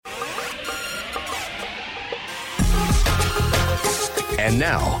And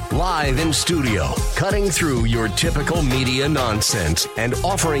now, live in studio, cutting through your typical media nonsense and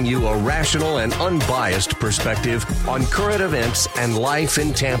offering you a rational and unbiased perspective on current events and life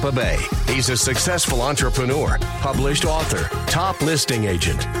in Tampa Bay. He's a successful entrepreneur, published author, top listing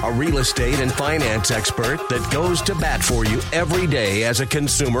agent, a real estate and finance expert that goes to bat for you every day as a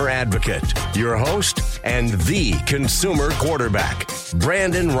consumer advocate. Your host and the consumer quarterback,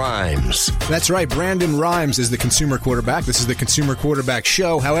 Brandon Rhymes. That's right. Brandon Rhymes is the consumer quarterback. This is the Consumer Quarterback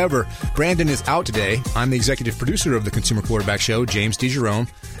Show. However, Brandon is out today. I'm the executive producer of the Consumer Quarterback Show, James DeJerome.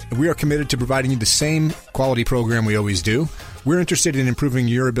 We are committed to providing you the same quality program we always do. We're interested in improving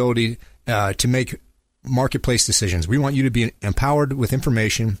your ability to make marketplace decisions. We want you to be empowered with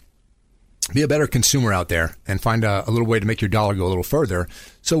information, be a better consumer out there, and find a little way to make your dollar go a little further.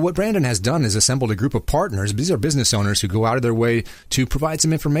 So what Brandon has done is assembled a group of partners. These are business owners who go out of their way to provide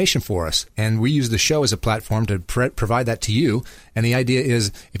some information for us. And we use the show as a platform to provide that to you. And the idea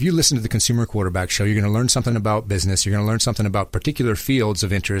is, if you listen to the Consumer Quarterback Show, you're going to learn something about business, you're going to learn something about particular fields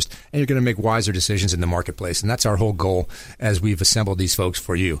of interest, and you're going to make wiser decisions in the marketplace. And that's our whole goal as we've assembled these folks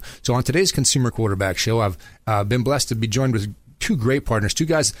for you. So on today's Consumer Quarterback Show, I've been blessed to be joined with two great partners. Two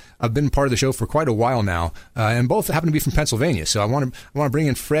guys have been part of the show for quite a while now, and both happen to be from Pennsylvania. So I want to bring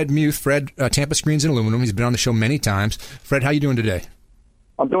in Fred Muth. Fred, Tampa Screens and Aluminum. He's been on the show many times. Fred, how you doing today?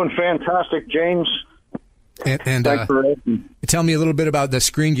 I'm doing fantastic, James. And Thanks for asking. Tell me a little bit about the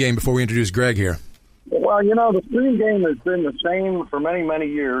screen game before we introduce Greg here. Well, the screen game has been the same for many, many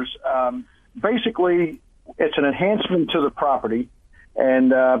years. Basically, it's an enhancement to the property.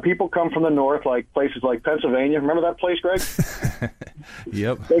 And people come from the north, like places like Pennsylvania. Remember that place, Greg?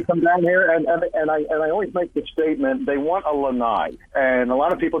 Yep. They come down here, and I always make the statement, they want a lanai. And a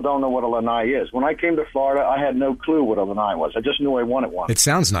lot of people don't know what a lanai is. When I came to Florida, I had no clue what a lanai was. I just knew I wanted one. It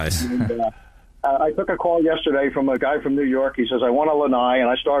sounds nice. And, I took a call yesterday from a guy from New York. He says, I want a lanai, and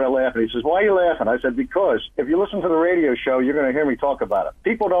I started laughing. He says, why are you laughing? I said, because if you listen to the radio show, you're going to hear me talk about it.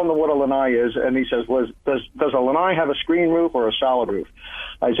 People don't know what a lanai is, and he says, does a lanai have a screen roof or a solid roof?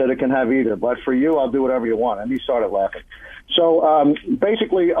 I said, it can have either, but for you, I'll do whatever you want. And he started laughing. So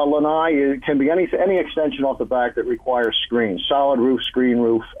basically, a lanai can be any extension off the back that requires screens, solid roof, screen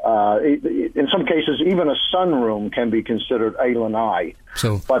roof. In some cases, even a sunroom can be considered a lanai.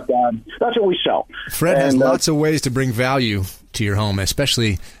 But that's what we sell. Fred has lots of ways to bring value to your home,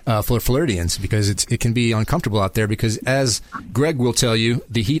 especially for Floridians, because it can be uncomfortable out there because, as Greg will tell you,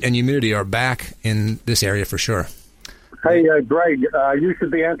 the heat and humidity are back in this area for sure. Hey, Greg, you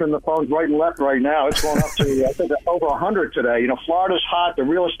should be answering the phones right and left right now. It's going up to, I think, over 100 today. Florida's hot. The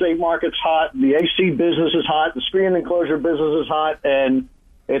real estate market's hot. The AC business is hot. The screen enclosure business is hot. And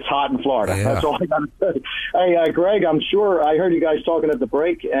it's hot in Florida. Yeah. That's all I got to say. Hey, Greg, I'm sure I heard you guys talking at the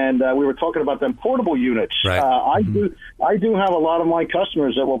break, and we were talking about them portable units. Right. I do have a lot of my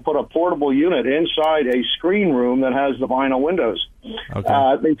customers that will put a portable unit inside a screen room that has the vinyl windows.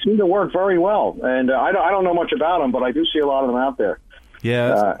 Okay. They seem to work very well, and I don't know much about them, but I do see a lot of them out there.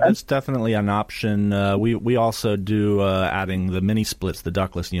 Yeah, it's definitely an option. We also do adding the mini splits, the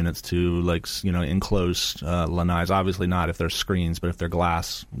ductless units, to enclosed lanais. Obviously not if they're screens, but if they're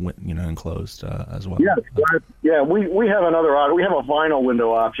glass, enclosed as well. Yeah. We have we have a vinyl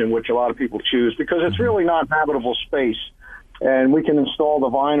window option, which a lot of people choose because it's really not habitable space. And we can install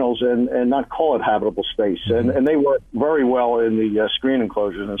the vinyls and not call it habitable space. And they work very well in the screen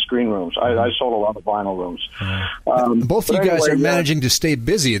enclosures and screen rooms. I sold a lot of vinyl rooms. Both of you guys are managing to stay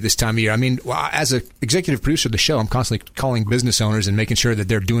busy at this time of year. I mean, as an executive producer of the show, I'm constantly calling business owners and making sure that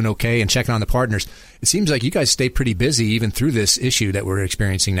they're doing okay and checking on the partners. It seems like you guys stay pretty busy even through this issue that we're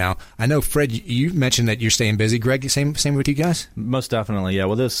experiencing now. I know, Fred, you mentioned that you're staying busy. Greg, same with you guys? Most definitely, yeah.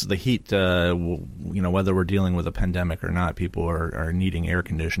 Well, the heat, whether we're dealing with a pandemic or not, people are needing air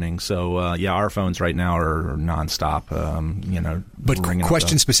conditioning. So, our phones right now are nonstop. But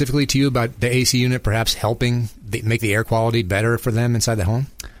question specifically to you about the AC unit perhaps helping make the air quality better for them inside the home?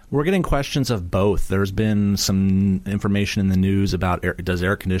 We're getting questions of both. There's been some information in the news about does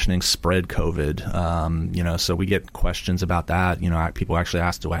air conditioning spread COVID? So we get questions about that. People actually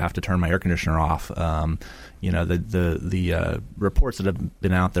ask, do I have to turn my air conditioner off? The reports that have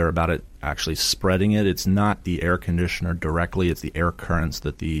been out there about it actually spreading it, it's not the air conditioner directly, it's the air currents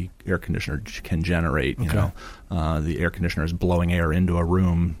that the air conditioner can generate. Okay. The air conditioner is blowing air into a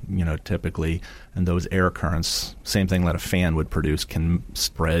room, typically, and those air currents, same thing that a fan would produce, can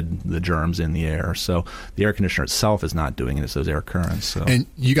spread the germs in the air. So the air conditioner itself is not doing it, it's those air currents. So. And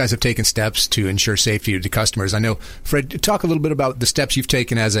you guys have taken steps to ensure safety to customers. I know, Fred, talk a little bit about the steps you've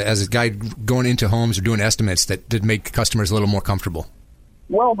taken as a guy going into homes or doing estimates that did make customers a little more comfortable.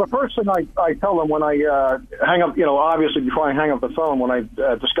 Well, the first thing I tell them when I hang up, obviously before I hang up the phone, when I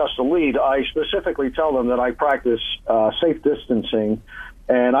discuss the lead, I specifically tell them that I practice safe distancing,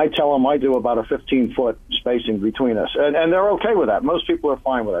 and I tell them I do about a 15-foot spacing between us. And they're okay with that. Most people are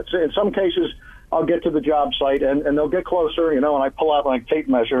fine with that. So in some cases, I'll get to the job site, and they'll get closer, and I pull out my tape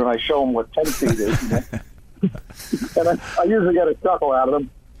measure, and I show them what 10 feet is. And I usually get a chuckle out of them.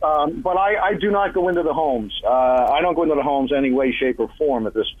 But I do not go into the homes. I don't go into the homes any way, shape, or form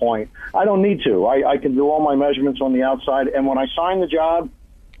at this point. I don't need to. I can do all my measurements on the outside. And when I sign the job,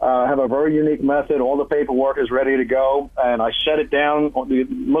 I have a very unique method. All the paperwork is ready to go. And I set it down.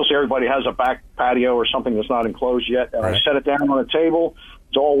 Mostly everybody has a back patio or something that's not enclosed yet. And I set it down on a table.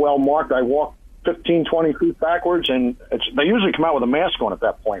 It's all well marked. I walk 15, 20 feet backwards, and they usually come out with a mask on at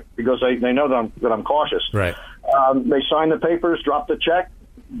that point because they know that I'm cautious. Right. They sign the papers, drop the check.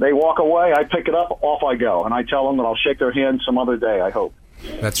 They walk away, I pick it up, off I go. And I tell them that I'll shake their hand some other day, I hope.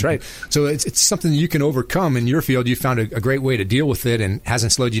 That's right. So it's something you can overcome. In your field, you found a great way to deal with it and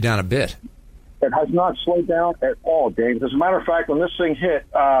hasn't slowed you down a bit. It has not slowed down at all, James. As a matter of fact, when this thing hit,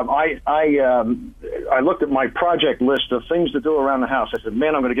 I looked at my project list of things to do around the house. I said,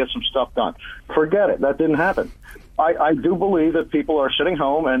 man, I'm going to get some stuff done. Forget it. That didn't happen. I do believe that people are sitting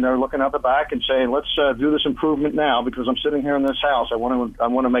home and they're looking out the back and saying, let's do this improvement now because I'm sitting here in this house. I want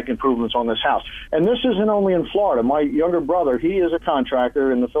to make improvements on this house. And this isn't only in Florida. My younger brother, he is a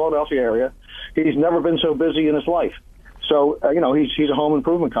contractor in the Philadelphia area. He's never been so busy in his life. So, he's a home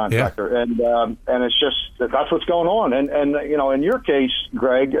improvement contractor, and it's just that's what's going on. And in your case,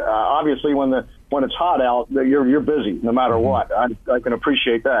 Greg, obviously when it's hot out, you're busy no matter what. I can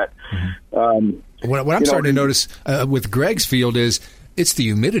appreciate that. What I'm starting to notice with Greg's field is it's the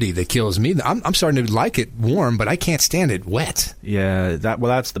humidity that kills me. I'm starting to like it warm, but I can't stand it wet. Yeah,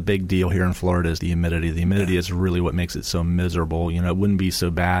 that's the big deal here in Florida is the humidity. The humidity is really what makes it so miserable. It wouldn't be so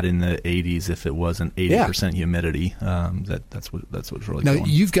bad in the 80s if it wasn't 80% humidity. That's what's really now, going on.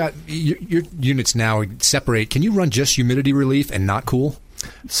 You've got your units now separate. Can you run just humidity relief and not cool?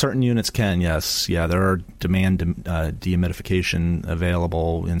 Certain units can, yes. Yeah, there are demand dehumidification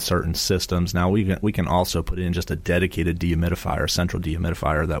available in certain systems. Now, we can also put in just a dedicated dehumidifier, central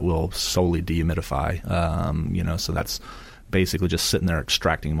dehumidifier that will solely dehumidify. So that's basically just sitting there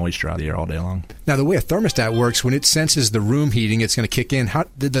extracting moisture out of the air all day long. Now, the way a thermostat works, when it senses the room heating, it's going to kick in.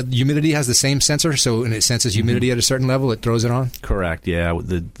 The humidity has the same sensor, so when it senses humidity at a certain level, it throws it on? Correct, yeah.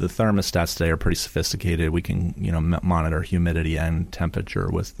 The thermostats today are pretty sophisticated. We can monitor humidity and temperature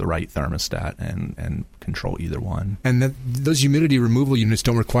with the right thermostat and control either one. And those humidity removal units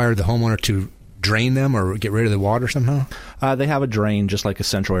don't require the homeowner to drain them or get rid of the water somehow? They have a drain just like a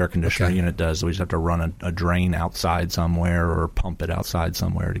central air conditioner unit does. We just have to run a drain outside somewhere or pump it outside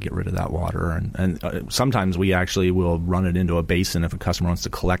somewhere to get rid of that water. And sometimes we actually will run it into a basin if a customer wants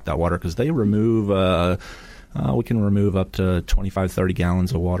to collect that water because they remove we can remove up to 25, 30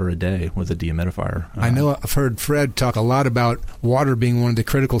 gallons of water a day with a dehumidifier. I know I've heard Fred talk a lot about water being one of the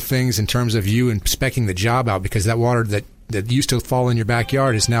critical things in terms of you inspecting the job out because that water that used to fall in your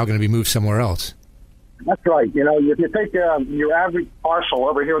backyard is now going to be moved somewhere else. That's right. If you take your average parcel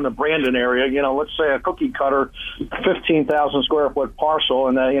over here in the Brandon area, let's say a cookie cutter, 15,000 square foot parcel,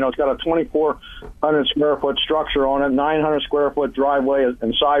 and it's got a 2,400 square foot structure on it, 900 square foot driveway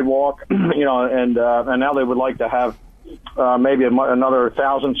and sidewalk, and now they would like to have maybe another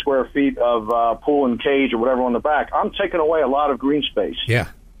 1,000 square feet of pool and cage or whatever on the back. I'm taking away a lot of green space. Yeah.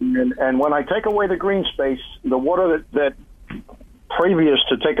 And when I take away the green space, the water that previous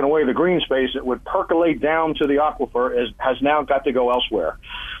to taking away the green space, it would percolate down to the aquifer, has now got to go elsewhere.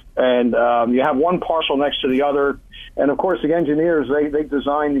 And you have one parcel next to the other. And, of course, the engineers, they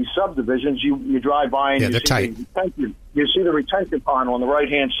design these subdivisions. You drive by and you see the retention pond on the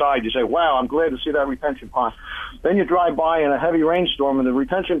right-hand side. You say, wow, I'm glad to see that retention pond. Then you drive by in a heavy rainstorm, and the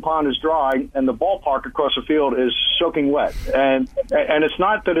retention pond is dry, and the ballpark across the field is soaking wet. And it's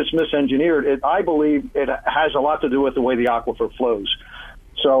not that it's misengineered. I believe it has a lot to do with the way the aquifer flows.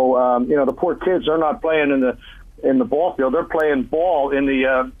 So, the poor kids, they're not playing in the ball field, they're playing ball in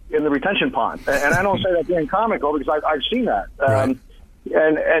the retention pond. And I don't say that being comical because I've seen that. Right.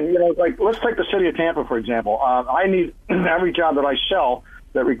 And like let's take the city of Tampa, for example. I need every job that I sell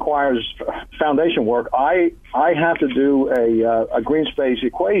that requires foundation work. I have to do a green space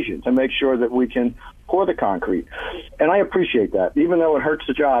equation to make sure that we can pour the concrete. And I appreciate that. Even though it hurts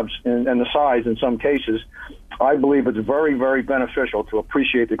the jobs and the size in some cases, I believe it's very, very beneficial to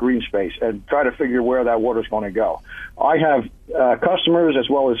appreciate the green space and try to figure where that water is going to go. I have customers as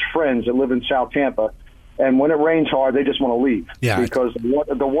well as friends that live in South Tampa And when it rains hard, they just want to leave because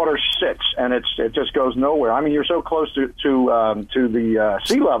the water sits and it just goes nowhere. I mean, you're so close to the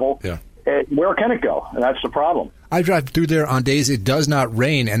sea level. Yeah. Where can it go? And that's the problem. I drive through there on days it does not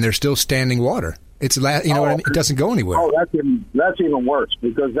rain and there's still standing water. It's what I mean? It doesn't go anywhere. Oh, that's even worse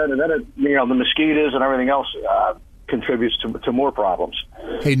because then it, the mosquitoes and everything else contributes to more problems.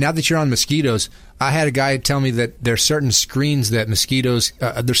 Hey, now that you're on mosquitoes, I had a guy tell me that there's certain screens that mosquitoes,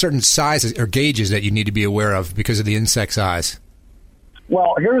 there's certain sizes or gauges that you need to be aware of because of the insect size.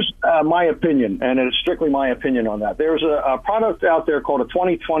 Well, here's my opinion, and it's strictly my opinion on that. There's a product out there called a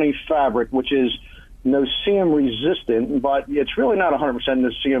 2020 fabric, which is no-see-um resistant, but it's really not 100%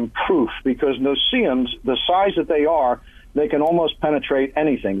 no-see-um proof because no-see-ums, the size that they are, they can almost penetrate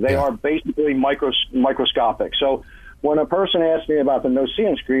anything. They are basically microscopic. So when a person asks me about the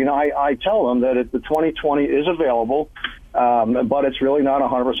no-see-um screen, I tell them that the 2020 is available, but it's really not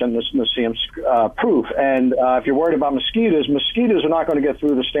 100% no-see-um proof. And if you're worried about mosquitoes are not going to get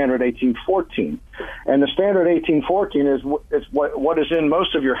through the standard 1814. And the standard 1814 is what is in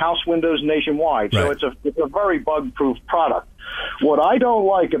most of your house windows nationwide. Right. So it's a very bug-proof product. What I don't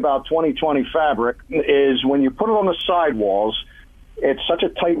like about 2020 fabric is when you put it on the sidewalls, it's such a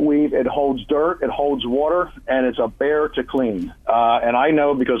tight weave. It holds dirt, it holds water, and it's a bear to clean. And I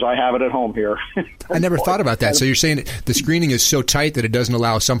know because I have it at home here. I never thought about that. So you're saying the screening is so tight that it doesn't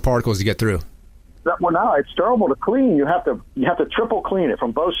allow some particles to get through? Well, no, it's terrible to clean. You have to triple clean it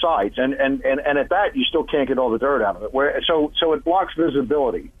from both sides, and at that you still can't get all the dirt out of it. So it blocks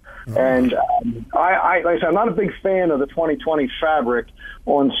visibility. And like I said, I'm not a big fan of the 2020 fabric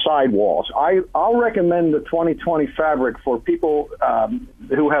on sidewalls. I'll recommend the 2020 fabric for people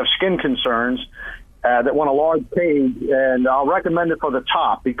who have skin concerns that want a large page, and I'll recommend it for the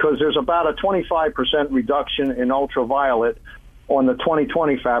top because there's about a 25% reduction in ultraviolet on the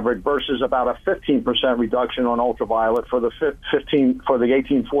 2020 fabric versus about a 15% reduction on ultraviolet for the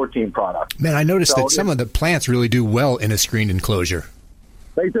 1814 product. Man, I noticed that some of the plants really do well in a screened enclosure.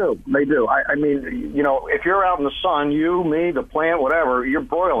 They do. I mean, if you're out in the sun, you, me, the plant, whatever, you're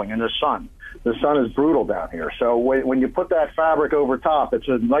broiling in the sun. The sun is brutal down here. So when you put that fabric over top, it's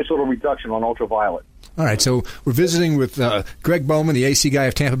a nice little reduction on ultraviolet. All right, so we're visiting with Greg Bowman, the AC guy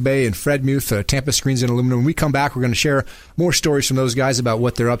of Tampa Bay, and Fred Muth, Tampa Screens and Aluminum. When we come back, we're going to share more stories from those guys about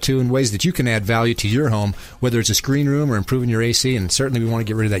what they're up to and ways that you can add value to your home, whether it's a screen room or improving your AC, and certainly we want to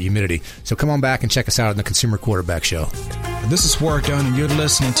get rid of that humidity. So come on back and check us out on the Consumer Quarterback Show. This is Ward Dunn, and you're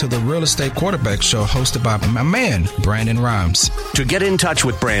listening to the Real Estate Quarterback Show hosted by my man, Brandon Rhymes. To get in touch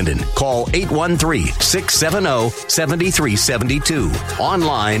with Brandon, call 813-670-7372.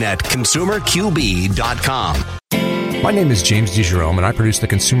 Online at consumerqb.com. My name is James DeJerome, and I produce the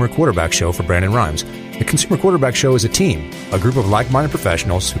Consumer Quarterback Show for Brandon Rhymes. The Consumer Quarterback Show is a team, a group of like-minded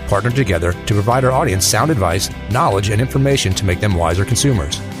professionals who partner together to provide our audience sound advice, knowledge, and information to make them wiser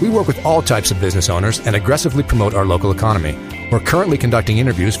consumers. We work with all types of business owners and aggressively promote our local economy. We're currently conducting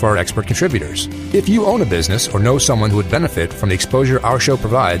interviews for our expert contributors. If you own a business or know someone who would benefit from the exposure our show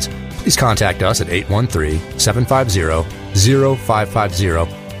provides, please contact us at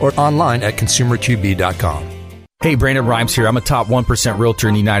 813-750-0550 or online at consumerqb.com. Hey, Brandon Rhymes here. I'm a top 1% realtor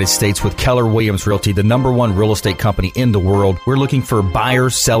in the United States with Keller Williams Realty, the #1 real estate company in the world. We're looking for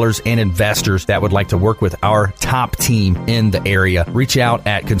buyers, sellers, and investors that would like to work with our top team in the area. Reach out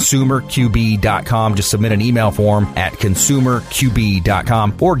at consumerqb.com. Just submit an email form at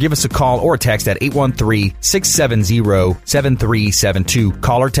consumerqb.com or give us a call or a text at 813-670-7372.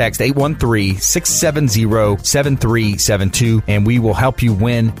 Call or text 813-670-7372, and we will help you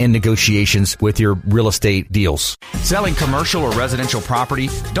win in negotiations with your real estate deals. Selling commercial or residential property?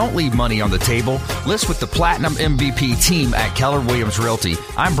 Don't leave money on the table. List with the Platinum MVP team at Keller Williams Realty.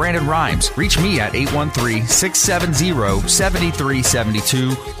 I'm Brandon Rhymes. Reach me at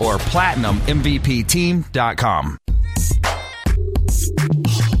 813-670-7372 or platinummvpteam.com.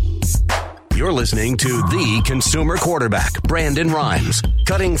 You're listening to the Consumer Quarterback, Brandon Rhymes,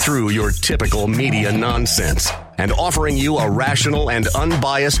 cutting through your typical media nonsense and offering you a rational and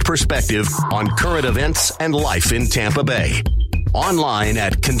unbiased perspective on current events and life in Tampa Bay. Online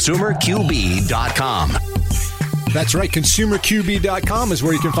at consumerqb.com. That's right. ConsumerQB.com is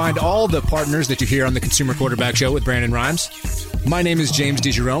where you can find all the partners that you hear on the Consumer Quarterback Show with Brandon Rhymes. My name is James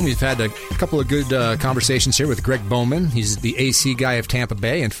DeJerome. We've had a couple of good conversations here with Greg Bowman. He's the AC guy of Tampa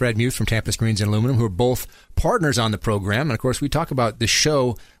Bay, and Fred Muth from Tampa Screens and Aluminum, who are both partners on the program. And, of course, we talk about the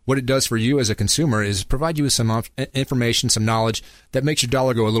show what it does for you as a consumer is provide you with some information, some knowledge that makes your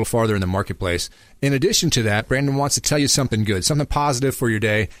dollar go a little farther in the marketplace. In addition to that, Brandon wants to tell you something good, something positive for your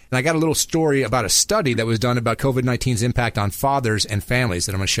day. And I got a little story about a study that was done about COVID-19's impact on fathers and families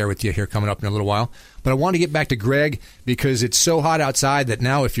that I'm going to share with you here coming up in a little while. But I want to get back to Greg because it's so hot outside that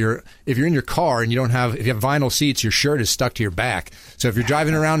now if you're in your car and if you have vinyl seats, your shirt is stuck to your back. So if you're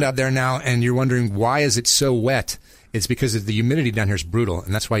driving around out there now and you're wondering why is it so wet, it's because the humidity down here is brutal,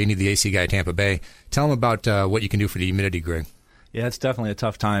 and that's why you need the AC guy at Tampa Bay. Tell them about what you can do for the humidity, Greg. Yeah, it's definitely a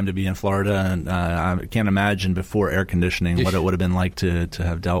tough time to be in Florida, and I can't imagine before air conditioning what it would have been like to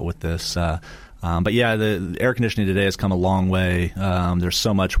have dealt with this. But yeah, the air conditioning today has come a long way. There's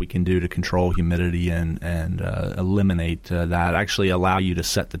so much we can do to control humidity and eliminate that. Actually allow you to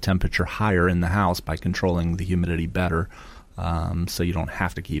set the temperature higher in the house by controlling the humidity better. So you don't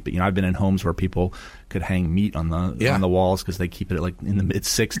have to keep it. I've been in homes where people could hang meat on the walls because they keep it like in the mid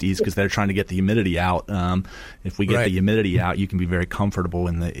 60s because they're trying to get the humidity out. If we get the humidity out, you can be very comfortable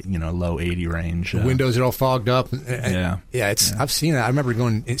in the low 80 range. The windows are all fogged up. It's I've seen that. I remember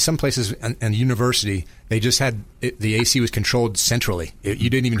going in some places in university. They just had the AC was controlled centrally.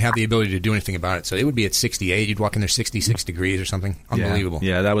 You didn't even have the ability to do anything about it. So it would be at 68. You'd walk in there 66 degrees or something. Unbelievable.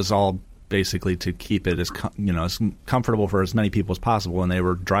 Yeah, that was all basically to keep it as as comfortable for as many people as possible, and they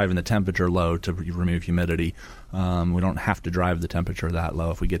were driving the temperature low to remove humidity. We don't have to drive the temperature that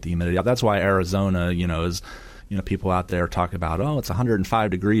low if we get the humidity up. That's why Arizona, is people out there talk about, it's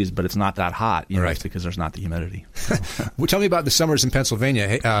 105 degrees, but it's not that hot. Right. It's because there's not the humidity. Well, tell me about the summers in Pennsylvania.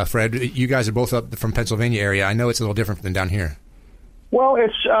 Hey, Fred, you guys are both up from Pennsylvania area. I know it's a little different than down here. Well,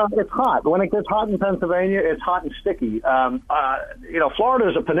 it's hot. When it gets hot in Pennsylvania, it's hot and sticky. Florida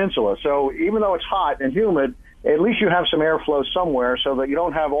is a peninsula, so even though it's hot and humid, at least you have some airflow somewhere so that you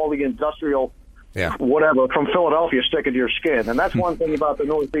don't have all the industrial whatever from Philadelphia sticking to your skin. And that's one thing about the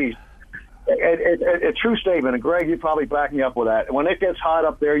Northeast. A true statement, and Greg, you probably back me up with that. When it gets hot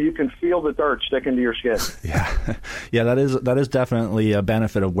up there, you can feel the dirt sticking to your skin. Yeah, that is definitely a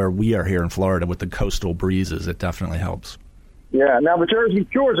benefit of where we are here in Florida with the coastal breezes. It definitely helps. Yeah. Now the Jersey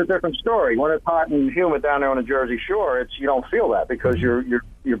Shore is a different story. When it's hot and humid down there on the Jersey Shore, you don't feel that because you're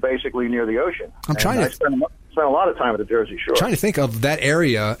basically near the ocean. I spent a lot of time at the Jersey Shore. I'm trying to think of that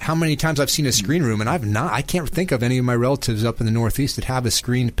area. How many times I've seen a screen room, and I can't think of any of my relatives up in the Northeast that have a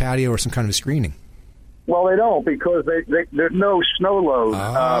screened patio or some kind of a screening. Well, they don't because there's no snow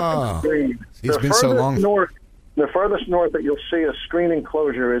load. It's been so long. The furthest north that you'll see a screen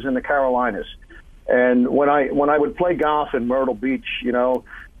enclosure is in the Carolinas. And when I would play golf in Myrtle Beach,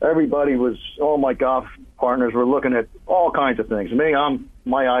 everybody all my golf partners were looking at all kinds of things.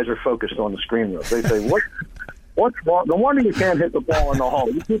 My eyes are focused on the screen room. They say, what's wrong? No wonder you can't hit the ball in the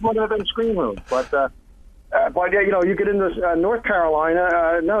hole. You keep looking at them screen rooms. But you get into North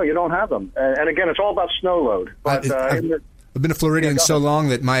Carolina, no, you don't have them. And again, it's all about snow load. But I've been a Floridian so long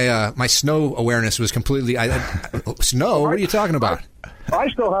that my snow awareness was completely snow. What are you talking about? I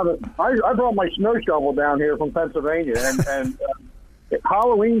still have it. I brought my snow shovel down here from Pennsylvania, and at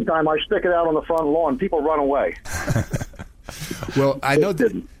Halloween time, I stick it out on the front lawn. People run away. Well, I know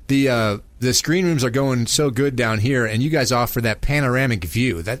that the screen rooms are going so good down here, and you guys offer that panoramic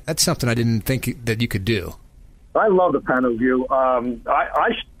view. That's something I didn't think that you could do. I love the pano view.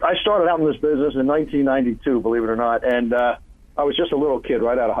 I started out in this business in 1992, believe it or not, and I was just a little kid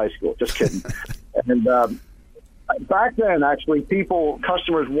right out of high school. Just kidding. And back then, actually,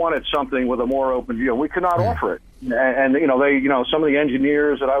 customers wanted something with a more open view. We could not offer it. And some of the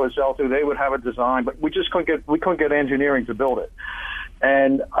engineers that I would sell to, they would have a design, but we couldn't get engineering to build it.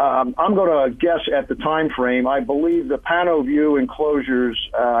 And I'm going to guess at the time frame. I believe the pano view enclosures.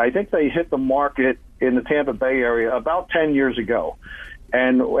 I think they hit the market in the Tampa Bay area about 10 years ago.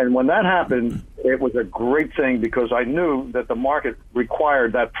 And when that happened, it was a great thing because I knew that the market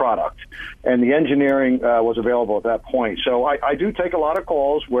required that product, and the engineering was available at that point. So I do take a lot of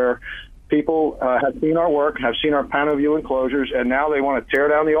calls where people have seen our work, have seen our pano view enclosures, and now they want to tear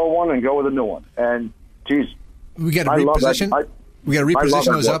down the old one and go with a new one. And geez, we got to reposition. We got to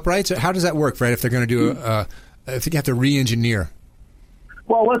reposition those uprights. How does that work, Fred? If they're going to do, if you have to re-engineer.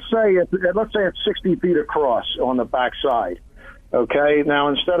 Well, let's say it's 60 feet across on the back side. Okay. Now,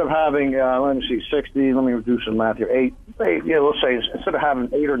 instead of having, 60. Let me do some math here. Eight. Let's say instead of having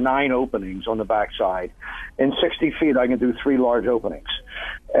 8 or 9 openings on the back side, in 60 feet, I can do 3 large openings.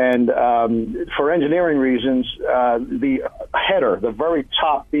 And for engineering reasons, the header, the very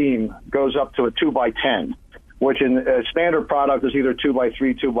top beam, goes up to a 2x10. Which in a standard product is either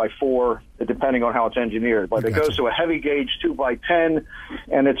 2x3, 2x4, depending on how it's engineered. But it goes to a heavy gauge 2x10,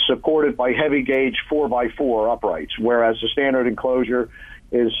 and it's supported by heavy gauge 4x4 uprights. Whereas the standard enclosure,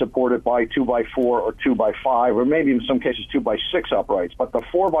 is supported by 2x4 or 2x5, or maybe in some cases 2x6 uprights. But the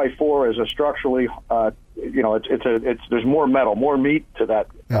 4x4 is a structurally, there's more metal, more meat to that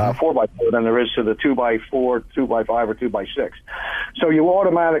 4x4 than there is to the 2x4, 2x5, or 2x6. So you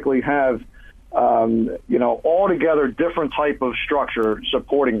automatically have altogether different type of structure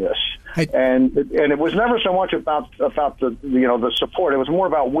supporting this. And it was never so much about the support. It was more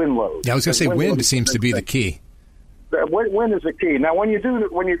about wind load. Yeah, I was going to say wind seems to be the key. Wind is the key. Now, when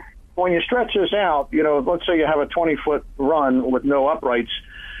you stretch this out, let's say you have a 20-foot run with no uprights,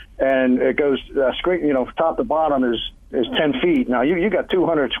 and it goes top to bottom is 10 feet. Now you got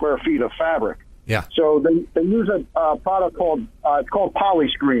 200 square feet of fabric. Yeah. So they use a product called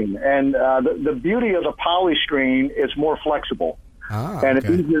polyscreen, and the beauty of the polyscreen is more flexible. And okay.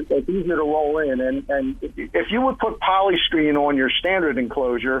 it's easier to roll in. And if you would put polyscreen on your standard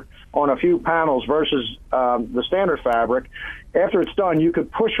enclosure on a few panels versus the standard fabric, after it's done, you could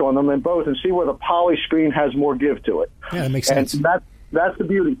push on them in both and see where the polyscreen has more give to it. Yeah, that makes sense. And that's the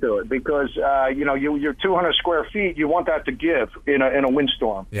beauty to it, because you're 200 square feet. You want that to give in a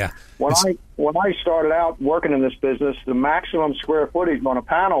windstorm. Yeah. When I started out working in this business, the maximum square footage on a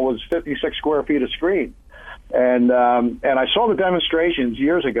panel was 56 square feet of screen. And I saw the demonstrations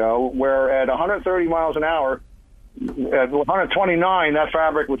years ago where at 130 miles an hour, at 129, that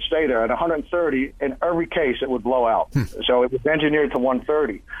fabric would stay there. At 130, in every case, it would blow out. So it was engineered to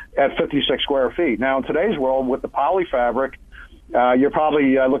 130 at 56 square feet. Now, in today's world, with the poly fabric, you're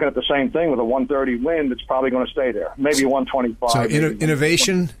probably looking at the same thing with a 130 wind. It's probably going to stay there. Maybe 125. So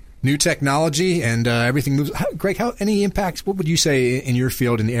innovation, new technology, and everything moves. Greg, any impacts? What would you say in your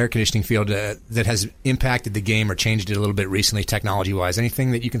field, in the air conditioning field, that has impacted the game or changed it a little bit recently, technology-wise?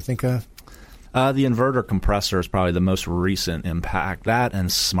 Anything that you can think of? The inverter compressor is probably the most recent impact. That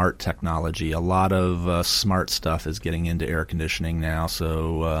and smart technology. A lot of smart stuff is getting into air conditioning now.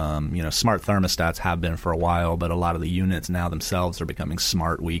 So, smart thermostats have been for a while, but a lot of the units now themselves are becoming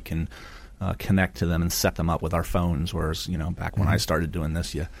smart. We can connect to them and set them up with our phones, whereas, back when I started doing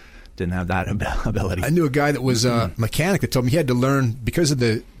this, you didn't have that ability. I knew a guy that was a mechanic that told me he had to learn, because of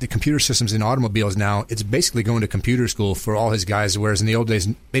the computer systems in automobiles now, it's basically going to computer school for all his guys, whereas in the old days,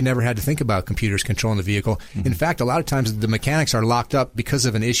 they never had to think about computers controlling the vehicle. In fact, a lot of times the mechanics are locked up because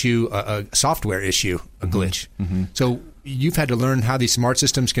of an issue, a software issue, a glitch. So you've had to learn how these smart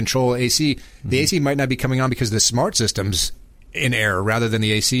systems control AC. The AC might not be coming on because of the smart systems in error rather than the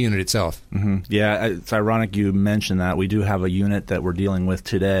AC unit itself. Yeah, it's ironic you mentioned that. We do have a unit that we're dealing with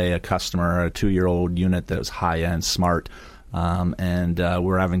today, a customer, a 2-year-old unit that is high-end smart, and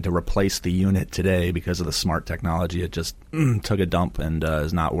we're having to replace the unit today because of the smart technology. It just took a dump and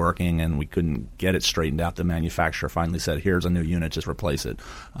is not working, and we couldn't get it straightened out. The manufacturer finally said, here's a new unit, just replace it.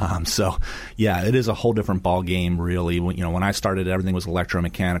 So, yeah, it is a whole different ball game, really. When I started, everything was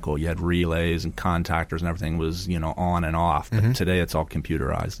electromechanical. You had relays and contactors, and everything was, on and off. But today it's all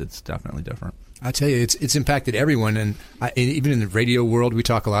computerized. It's definitely different. I tell you, it's impacted everyone, and even in the radio world, we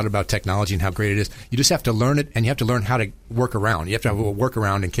talk a lot about technology and how great it is. You just have to learn it, and you have to learn how to work around. You have to have a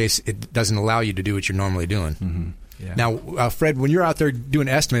workaround in case it doesn't allow you to do what you're normally doing. Yeah. Now, Fred, when you're out there doing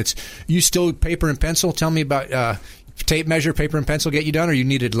estimates, you still paper and pencil? Tell me about tape measure, paper and pencil get you done, or you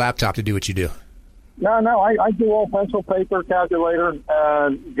needed a laptop to do what you do? No, I do all pencil, paper, calculator,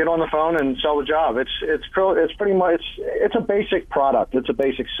 get on the phone and sell the job. It's pretty much it's a basic product. It's a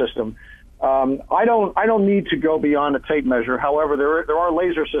basic system. I don't need to go beyond a tape measure. However, there are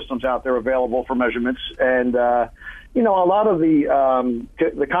laser systems out there available for measurements, and a lot of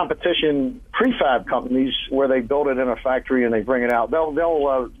the competition prefab companies where they build it in a factory and they bring it out,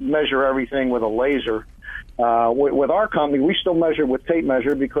 they'll measure everything with a laser. With our company, we still measure with tape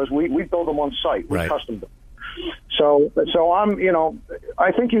measure because we build them on site. We custom them. So I'm,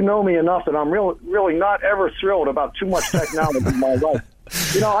 I think you know me enough that I'm really not ever thrilled about too much technology in my life.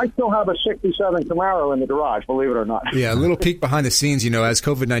 I still have a 67 Camaro in the garage, believe it or not. Yeah, a little peek behind the scenes, as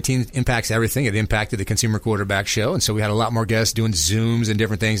COVID-19 impacts everything, it impacted the Consumer Quarterback Show, and so we had a lot more guests doing Zooms and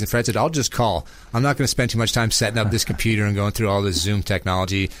different things, and Fred said, I'll just call. I'm not going to spend too much time setting up this computer and going through all this Zoom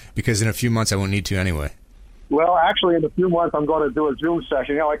technology, because in a few months I won't need to anyway. Well, actually, in a few months, I'm going to do a Zoom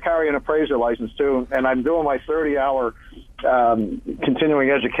session. I carry an appraiser license, too, and I'm doing my 30-hour continuing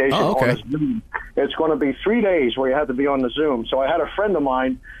education on Zoom. It's going to be 3 days where you have to be on the Zoom. So I had a friend of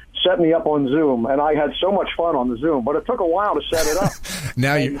mine set me up on Zoom, and I had so much fun on the Zoom, but it took a while to set it up.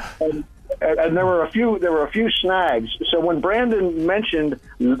 Now you... and there were a few snags. So when Brandon mentioned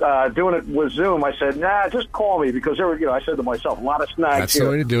doing it with Zoom, I said, nah, just call me, because there were, I said to myself, a lot of snags. That's here.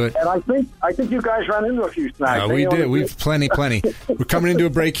 the way to do it. And I think you guys ran into a few snags. We did. We've plenty. We're coming into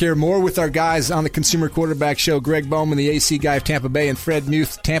a break here. More with our guys on the Consumer Quarterback Show. Greg Bowman, the AC guy of Tampa Bay, and Fred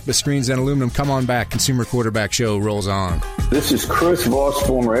Muth, Tampa Screens and Aluminum. Come on back. Consumer Quarterback Show rolls on. This is Chris Voss,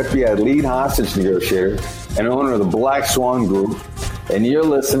 former FBI lead hostage negotiator and owner of the Black Swan Group, and you're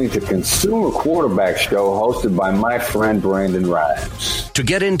listening to Consumer Quarterback Show, hosted by my friend Brandon Rhymes. To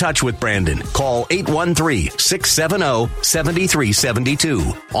get in touch with Brandon, call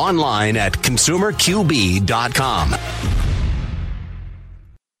 813-670-7372. Online at consumerqb.com.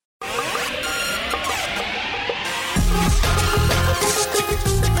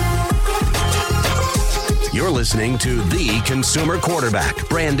 You're listening to The Consumer Quarterback,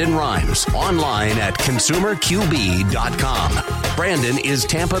 Brandon Rhymes, online at consumerqb.com. Brandon is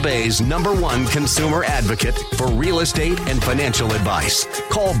Tampa Bay's #1 consumer advocate for real estate and financial advice.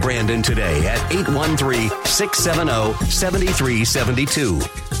 Call Brandon today at 813-670-7372.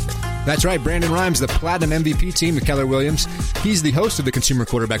 That's right, Brandon Rhymes, the Platinum MVP team of Keller Williams. He's the host of the Consumer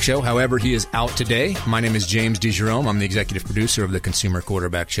Quarterback Show. However, he is out today. My name is James DeJerome. I'm the executive producer of the Consumer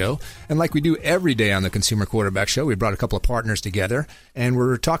Quarterback Show. And like we do every day on the Consumer Quarterback Show, we brought a couple of partners together, and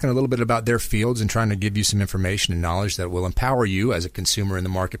we're talking a little bit about their fields and trying to give you some information and knowledge that will empower you as a consumer in the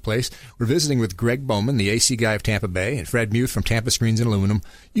marketplace. We're visiting with Greg Bowman, the AC guy of Tampa Bay, and Fred Muth from Tampa Screens and Aluminum.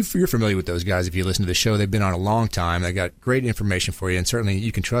 You're familiar with those guys if you listen to the show. They've been on a long time. They got great information for you, and certainly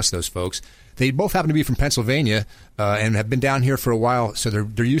you can trust those folks. They both happen to be from Pennsylvania and have been down here for a while, so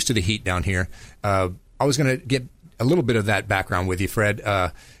they're used to the heat down here. I was going to get a little bit of that background with you, Fred.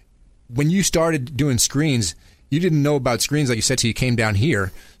 When you started doing screens, you didn't know about screens, like you said, till you came down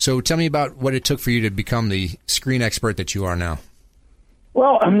here. So tell me about what it took for you to become the screen expert that you are now.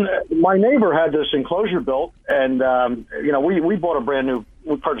 Well, my neighbor had this enclosure built, and we bought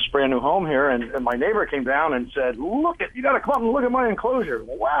we purchased a brand new home here, and my neighbor came down and said, you got to come up and look at my enclosure.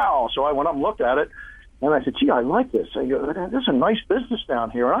 Wow. So I went up and looked at it, and I said, gee, I like this. I go, this is a nice business down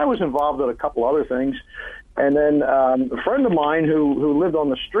here. And I was involved in a couple other things. And then a friend of mine who lived on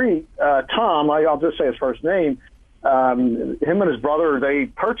the street, Tom, I'll just say his first name, him and his brother, they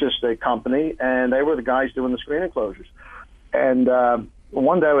purchased a company, and they were the guys doing the screen enclosures. And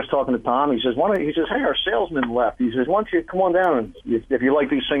one day I was talking to Tom. He says, hey, our salesman left. He says, why don't you come on down, and if you like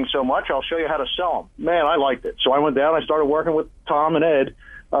these things so much, I'll show you how to sell them. Man, I liked it. So I went down. I started working with Tom and Ed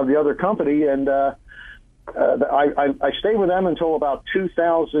of the other company, and I stayed with them until about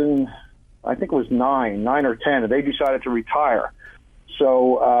 2000, I think it was 9 or 10, and they decided to retire.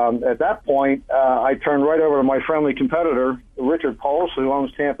 So at that point, I turned right over to my friendly competitor, Richard Pulse, who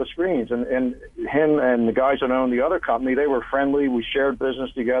owns Tampa Screens. And him and the guys that owned the other company, they were friendly. We shared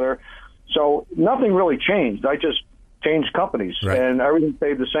business together. So nothing really changed. I just changed companies, right, and everything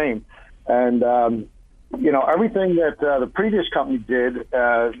stayed the same. And, everything that the previous company did,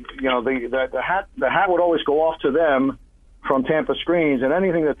 the hat would always go off to them from Tampa Screens, and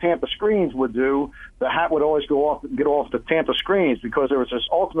anything that Tampa Screens would do, the hat would always get off to Tampa Screens, because there was this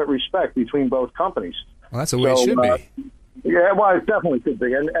ultimate respect between both companies. Well, that's the way it should be. Yeah, well, it definitely could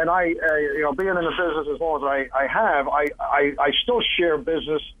be. And I being in the business as long as I have, I still share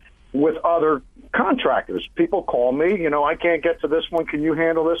business with other contractors. People call me, I can't get to this one. Can you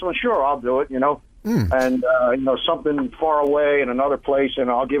handle this one? Sure, I'll do it, And, something far away in another place,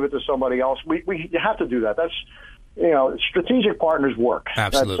 and I'll give it to somebody else. We have to do that. That's, strategic partners work.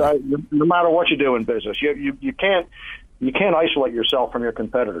 Absolutely. No matter what you do in business, you can't isolate yourself from your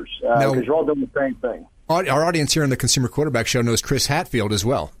competitors, because you're all doing the same thing. Our audience here on the Consumer Quarterback Show knows Chris Hatfield as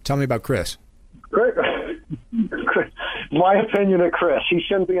well. Tell me about Chris. My opinion of Chris, he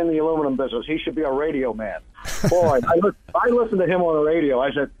shouldn't be in the aluminum business. He should be a radio man. Boy, I listened to him on the radio.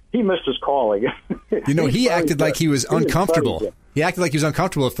 I said, he missed his calling. He acted like he was uncomfortable. He acted like he was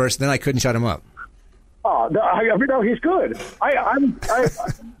uncomfortable at first, then I couldn't shut him up. Oh, no, he's good. I'm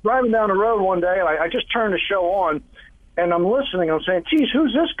driving down the road one day, and I just turned the show on, and I'm listening. I'm saying, geez,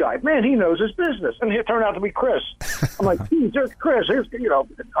 who's this guy? Man, he knows his business. And it turned out to be Chris. I'm like, geez, there's Chris.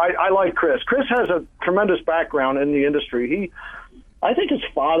 I like Chris. Chris has a tremendous background in the industry. I think his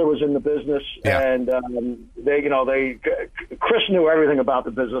father was in the business, and Chris knew everything about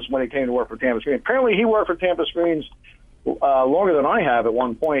the business when he came to work for Tampa Screens. Apparently, he worked for Tampa Screens longer than I have at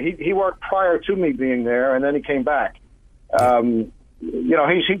one point. He worked prior to me being there, and then he came back.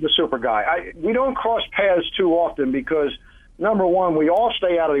 He's a super guy. We don't cross paths too often because number one, we all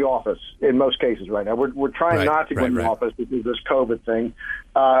stay out of the office in most cases right now. We're trying not to go in the office because of this COVID thing.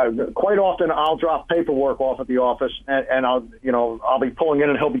 Quite often, I'll drop paperwork off at the office, and I'll be pulling in,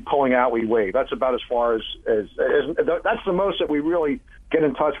 and he'll be pulling out. We wave. That's about as far as that's the most that we really get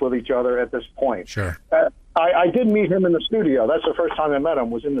in touch with each other at this point. Sure. I did meet him in the studio. That's the first time I met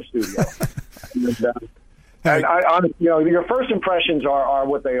him, was in the studio. And your first impressions are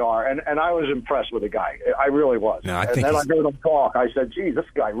what they are, and I was impressed with the guy. I really was. No, I and think then I heard him talk. I said, "Geez, this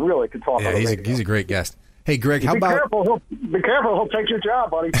guy really could talk." Yeah, he's a great guest. Hey, Greg, how about? Be careful, he'll take your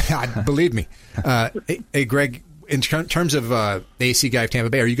job, buddy. Believe me. Hey, Greg, in terms of the AC guy of Tampa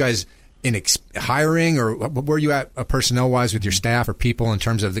Bay, are you guys in hiring, or where are you at personnel-wise with your staff or people in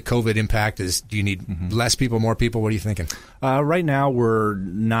terms of the COVID impact? Do you need less people, more people? What are you thinking? Right now, we're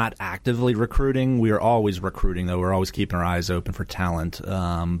not actively recruiting. We are always recruiting, though. We're always keeping our eyes open for talent.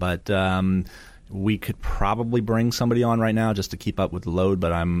 But we could probably bring somebody on right now just to keep up with the load,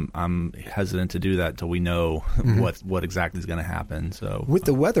 but I'm hesitant to do that until we know what exactly is going to happen. So with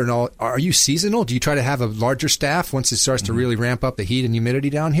the weather and all, are you seasonal? Do you try to have a larger staff once it starts to really ramp up the heat and humidity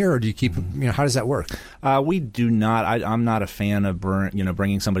down here, or do you keep? How does that work? We do not. I'm not a fan of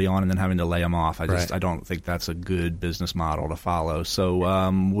bringing somebody on and then having to lay them off. I don't think that's a good business model to follow. So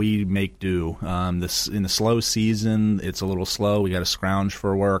we make do. In the slow season, it's a little slow. We got to scrounge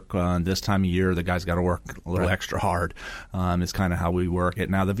for work. This time of year, the guys got to work a little extra hard. Is kind of how we work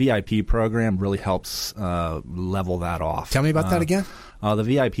it. Now, the VIP program really helps level that off. Tell me about that again. The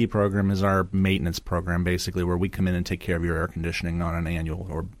VIP program is our maintenance program, basically, where we come in and take care of your air conditioning on an annual,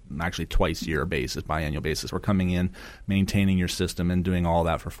 or actually twice-a-year basis, biannual basis. We're coming in, maintaining your system, and doing all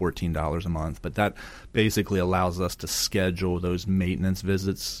that for $14 a month. But that basically allows us to schedule those maintenance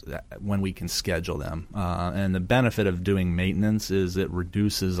visits when we can schedule them. And the benefit of doing maintenance is it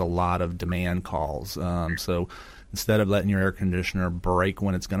reduces a lot of demand calls. So instead of letting your air conditioner break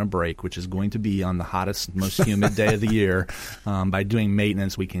when it's going to break, which is going to be on the hottest, most humid day of the year, by doing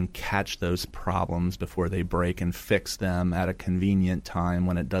maintenance, we can catch those problems before they break and fix them at a convenient time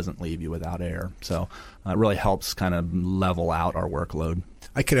when it doesn't leave you without air. So it really helps kind of level out our workload.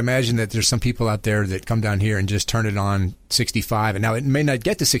 I could imagine that there's some people out there that come down here and just turn it on 65, and now it may not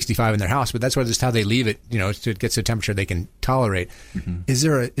get to 65 in their house, but that's just how they leave it, so it gets to a temperature they can tolerate. Is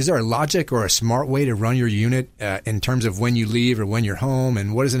there a logic or a smart way to run your unit in terms of when you leave or when you're home,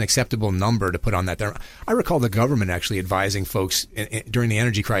 and what is an acceptable number to put on that there? I recall the government actually advising folks during the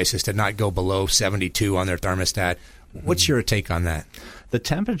energy crisis to not go below 72 on their thermostat. What's your take on that? The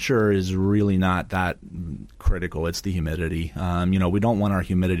temperature is really not that critical. It's the humidity. We don't want our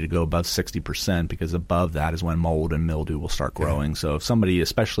humidity to go above 60% because above that is when mold and mildew will start growing. So if somebody,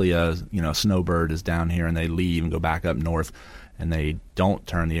 especially a snowbird, is down here and they leave and go back up north and they don't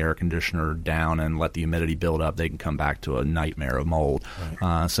turn the air conditioner down and let the humidity build up, they can come back to a nightmare of mold.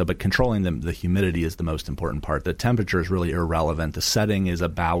 Right. But controlling the humidity is the most important part. The temperature is really irrelevant. The setting is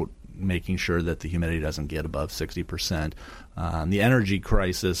about making sure that the humidity doesn't get above 60%. The energy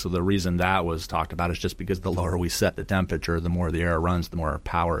crisis, so the reason that was talked about is just because the lower we set the temperature, the more the air runs, the more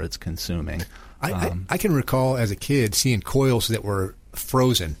power it's consuming. I can recall as a kid seeing coils that were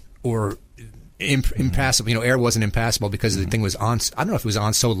frozen or impassable. Air wasn't impassable because the thing was on. I don't know if it was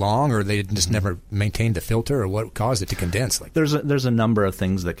on so long or they just never maintained the filter or what caused it to condense. There's a number of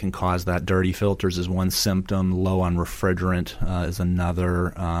things that can cause that. Dirty filters is one symptom. Low on refrigerant is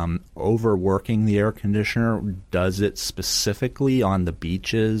another. Overworking the air conditioner does it specifically on the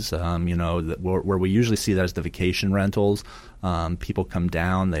beaches. Where we usually see that is the vacation rentals. People come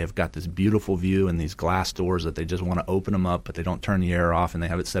down, they've got this beautiful view and these glass doors that they just want to open them up, but they don't turn the air off, and they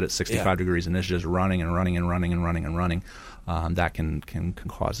have it set at 65 degrees, and it's just running and running and running and running and running. That can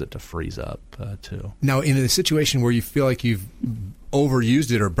cause it to freeze up, too. Now, in a situation where you feel like you've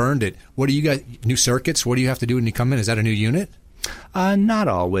overused it or burned it, what do you got? New circuits? What do you have to do when you come in? Is that a new unit? Not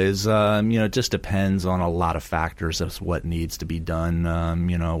always. It just depends on a lot of factors as what needs to be done.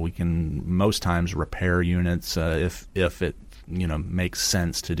 We can most times repair units if it makes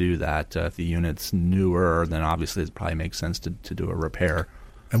sense to do that. If the unit's newer, then obviously it probably makes sense to do a repair.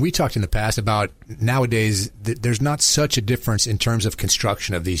 And we talked in the past about nowadays there's not such a difference in terms of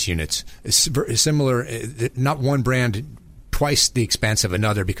construction of these units. It's similar, not one brand twice the expense of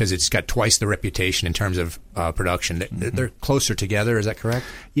another because it's got twice the reputation in terms of production. They're closer together. Is that correct?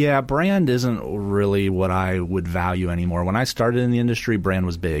 Yeah, brand isn't really what I would value anymore. When I started in the industry, brand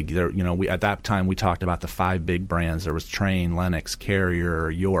was big. There, at that time we talked about the 5 big brands. There was Trane, Lennox, Carrier,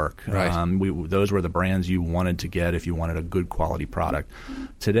 York. Right. Those were the brands you wanted to get if you wanted a good quality product.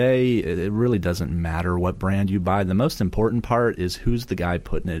 Today, it really doesn't matter what brand you buy. The most important part is who's the guy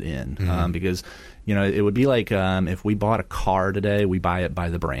putting it in, because it would be like if we bought a car today, we buy it by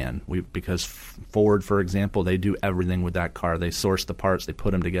the brand. Because Ford, for example, they do everything with that car. They source the parts, they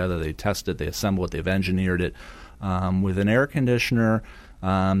put them together, they test it, they assemble it, they've engineered it. With an air conditioner,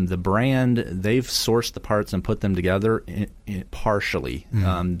 the brand, they've sourced the parts and put them together partially.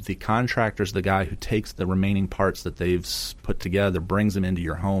 The contractor's the guy who takes the remaining parts that they've put together, brings them into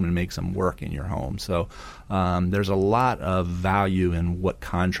your home, and makes them work in your home. So there's a lot of value in what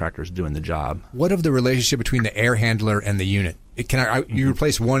contractors do in the job. What of the relationship between the air handler and the unit? You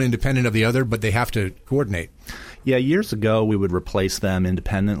replace one independent of the other, but they have to coordinate. Yeah, years ago we would replace them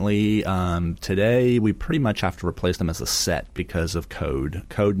independently. Today we pretty much have to replace them as a set because of code.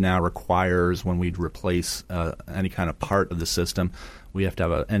 Code now requires when we replace any kind of part of the system, we have to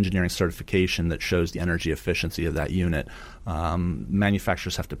have an engineering certification that shows the energy efficiency of that unit.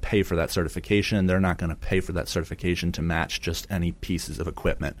 Manufacturers have to pay for that certification. They're not going to pay for that certification to match just any pieces of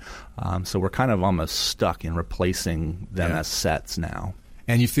equipment. So we're kind of almost stuck in replacing them as sets now.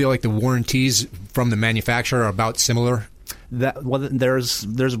 And you feel like the warranties from the manufacturer are about similar?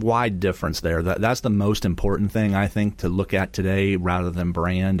 There's wide difference there. That's the most important thing, I think, to look at today rather than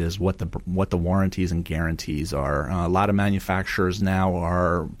brand is what the warranties and guarantees are. A lot of manufacturers now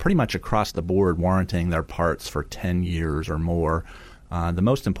are pretty much across the board warranting their parts for 10 years or more. The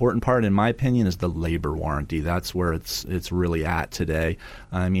most important part, in my opinion, is the labor warranty. That's where it's really at today.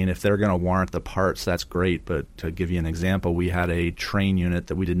 I mean, if they're going to warrant the parts, that's great. But to give you an example, we had a Trane unit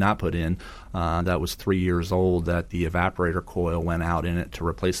that we did not put in that was 3 years old that the evaporator coil went out in it. To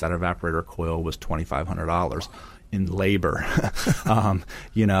replace that evaporator coil was $2,500. In labor,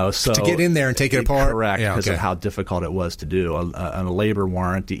 so to get in there and take it apart, correct, because of how difficult it was to do a labor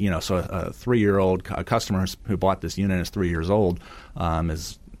warranty. So a 3-year-old customer who bought this unit is 3 years old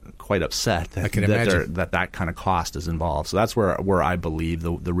is quite upset that kind of cost is involved. So that's where I believe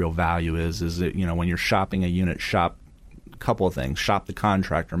the real value is that when you're shopping a unit, shop a couple of things. Shop the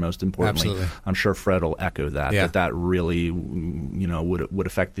contractor, most importantly. Absolutely. I'm sure Fred will echo that. That really would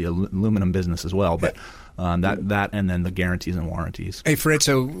affect the aluminum business as well. But that and then the guarantees and warranties. Hey, Fred,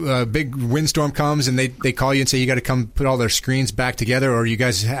 so big windstorm comes and they call you and say you got to come put all their screens back together, or you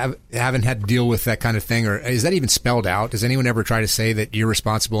guys haven't had to deal with that kind of thing, or is that even spelled out? Does anyone ever try to say that you're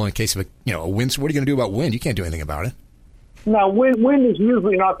responsible in case of a wind? What are you going to do about wind? You can't do anything about it. No, wind is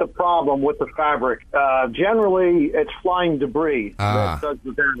usually not the problem with the fabric. Generally, it's flying debris that does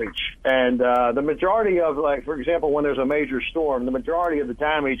the damage. And the majority of, for example, when there's a major storm, the majority of the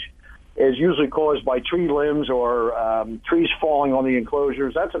damage is usually caused by tree limbs or trees falling on the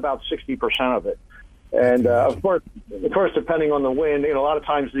enclosures. That's about 60% of it. And of course, depending on the wind, a lot of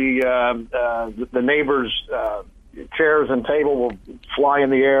times the neighbors' chairs and table will fly in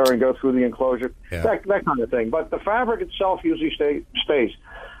the air and go through the enclosure. That kind of thing. But the fabric itself usually stays.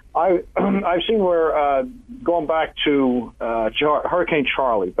 I've seen where going back to Hurricane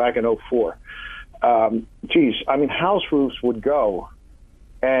Charlie back in 2004. House roofs would go.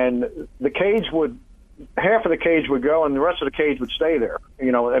 And half of the cage would go, and the rest of the cage would stay there.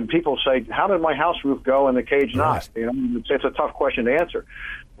 And people say, "How did my house roof go and the cage not?" It's a tough question to answer.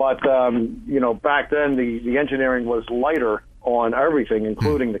 But back then the engineering was lighter on everything,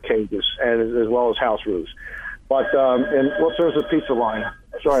 including the cages and as well as house roofs. But there's a pizza line.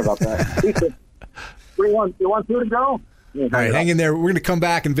 Sorry about that. Pizza. You want two to go? All right, hang in there. We're going to come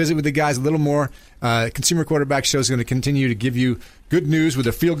back and visit with the guys a little more. Consumer Quarterback Show is going to continue to give you good news with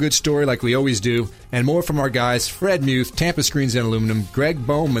a feel-good story like we always do, and more from our guys, Fred Muth, Tampa Screens and Aluminum, Greg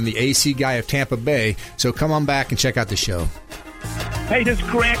Bowman, the AC guy of Tampa Bay. So come on back and check out the show. Hey, this is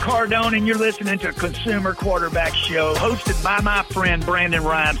Grant Cardone, and you're listening to Consumer Quarterback Show, hosted by my friend Brandon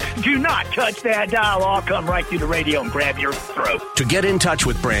Rhymes. Do not touch that dial. I'll come right through the radio and grab your throat. To get in touch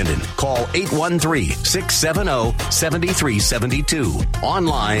with Brandon, call 813-670-7372.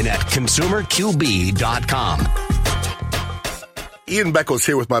 Online at consumerqb.com. Ian Beckles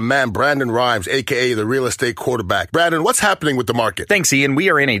here with my man Brandon Rhymes, a.k.a. the real estate quarterback. Brandon, what's happening with the market? Thanks, Ian. We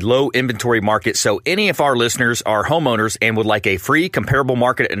are in a low inventory market, so any of our listeners are homeowners and would like a free comparable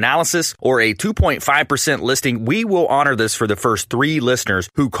market analysis or a 2.5% listing, we will honor this for the first 3 listeners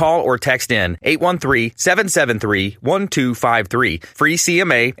who call or text in 813-773-1253. Free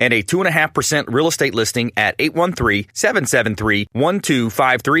CMA and a 2.5% real estate listing at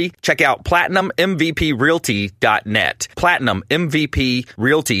 813-773-1253. Check out PlatinumMVPRealty.net. PlatinumMVPRealty.net.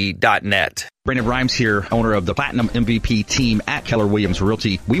 Brandon Rhymes here, owner of the Platinum MVP team at Keller Williams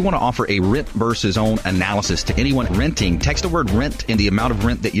Realty. We want to offer a rent versus own analysis to anyone renting. Text the word rent and the amount of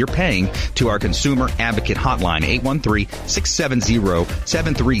rent that you're paying to our consumer advocate hotline,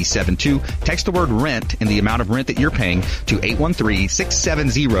 813-670-7372. Text the word rent and the amount of rent that you're paying to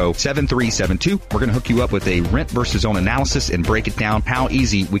 813-670-7372. We're going to hook you up with a rent versus own analysis and break it down how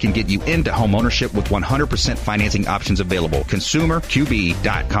easy we can get you into home ownership with 100% financing options available.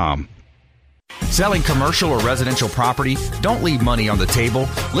 ConsumerQB.com. Selling commercial or residential property? Don't leave money on the table.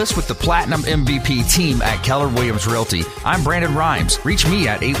 List with the Platinum MVP team at Keller Williams Realty. I'm Brandon Rhymes. Reach me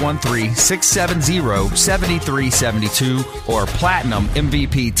at 813-670-7372 or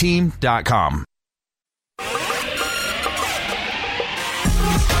PlatinumMVPteam.com.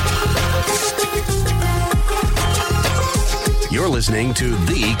 You're listening to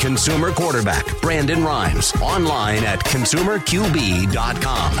The Consumer Quarterback, Brandon Rhymes, online at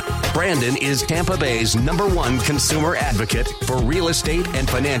ConsumerQB.com. Brandon is Tampa Bay's #1 consumer advocate for real estate and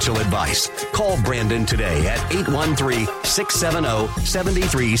financial advice. Call Brandon today at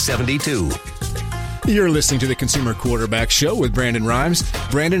 813-670-7372. You're listening to the Consumer Quarterback Show with Brandon Rhymes.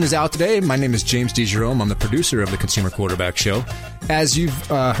 Brandon is out today. My name is James DeJerome. I'm the producer of the Consumer Quarterback Show. As you've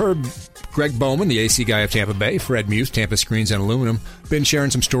heard, Greg Bowman, the AC guy of Tampa Bay, Fred Muth, Tampa Screens and Aluminum, been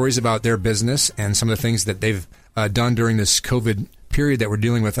sharing some stories about their business and some of the things that they've done during this COVID period that we're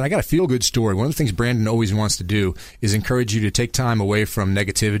dealing with. And I got a feel-good story. One of the things Brandon always wants to do is encourage you to take time away from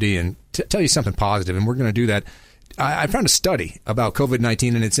negativity and tell you something positive, and we're going to do that. I found a study about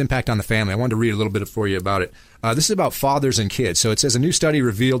COVID-19 and its impact on the family. I wanted to read a little bit for you about it. This is about fathers and kids. So it says a new study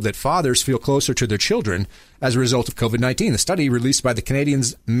revealed that fathers feel closer to their children as a result of COVID-19. The study released by the Canadian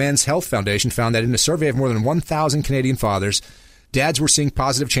Men's Health Foundation found that in a survey of more than 1,000 Canadian fathers, dads were seeing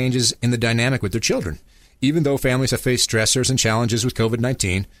positive changes in the dynamic with their children. Even though families have faced stressors and challenges with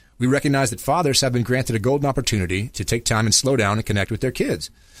COVID-19, we recognize that fathers have been granted a golden opportunity to take time and slow down and connect with their kids.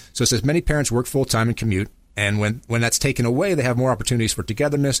 So it says many parents work full-time and commute, and when that's taken away, they have more opportunities for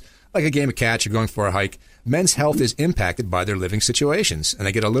togetherness, like a game of catch or going for a hike. Men's health is impacted by their living situations, and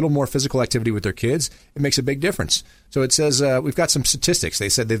they get a little more physical activity with their kids. It makes a big difference. So it says we've got some statistics. They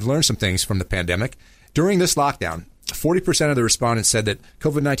said they've learned some things from the pandemic. During this lockdown, 40% of the respondents said that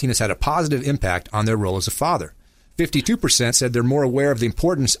COVID-19 has had a positive impact on their role as a father. 52% said they're more aware of the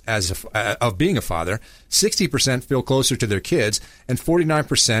importance of being a father. 60% feel closer to their kids, and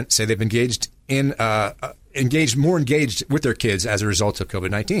 49% say they've engaged with their kids as a result of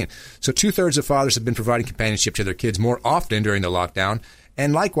COVID-19. So 2/3 of fathers have been providing companionship to their kids more often during the lockdown,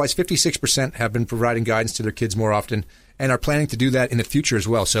 and likewise 56% have been providing guidance to their kids more often and are planning to do that in the future as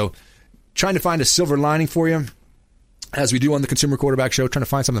well. So trying to find a silver lining for you, as we do on the Consumer Quarterback Show, trying to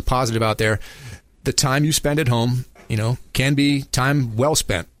find something positive out there. The time you spend at home, can be time well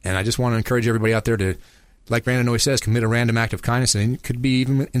spent. And I just want to encourage everybody out there to, like Brandon always says, commit a random act of kindness. And it could be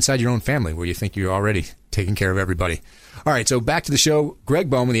even inside your own family where you think you're already taking care of everybody. All right, so back to the show. Greg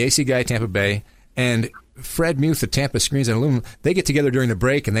Bowman, the AC guy at Tampa Bay, and Fred Muth of Tampa Screens and Aluminum, they get together during the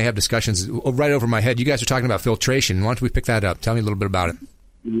break and they have discussions right over my head. You guys are talking about filtration. Why don't we pick that up? Tell me a little bit about it.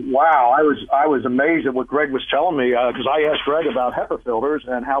 Wow, I was amazed at what Greg was telling me because I asked Greg about HEPA filters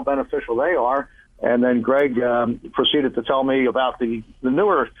and how beneficial they are. And then Greg proceeded to tell me about the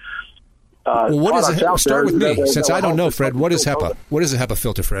newer what is it? Start with me, since I don't know, Fred. What is HEPA? What is a HEPA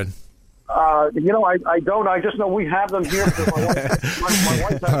filter, Fred? I don't. I just know we have them here because my wife has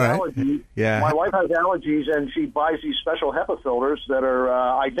allergies. Yeah. My wife has allergies, and she buys these special HEPA filters that are,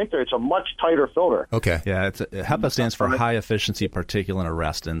 I think it's a much tighter filter. Okay. Yeah, HEPA stands for high efficiency particulate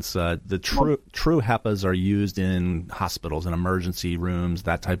arrestants. The true HEPAs are used in hospitals and emergency rooms,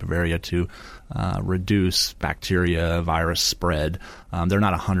 that type of area, to reduce bacteria, virus spread. They're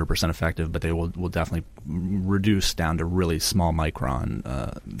not 100% effective, but they will definitely reduce down to really small micron.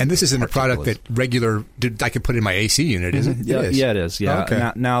 And this isn't a product that I can put in my AC unit, is it? Yeah, it is. Yeah. Oh,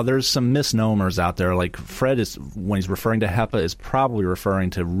 okay. Now, there's some misnomers out there. Like Fred is, when he's referring to HEPA, is probably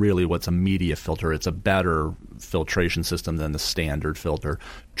referring to really what's a media filter. It's a better filtration system than the standard filter.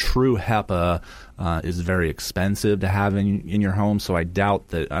 True HEPA is very expensive to have in your home, so I doubt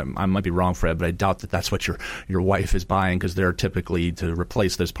that I might be wrong, Fred, but I doubt that that's what your wife is buying, because they're typically, to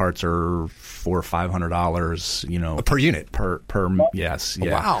replace those parts, are $400 or $500, per unit. Per yes,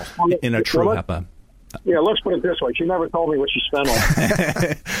 yeah. Wow. In a true HEPA. Yeah, let's put it this way. She never told me what she spent on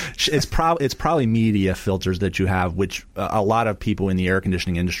it. It's probably media filters that you have, which a lot of people in the air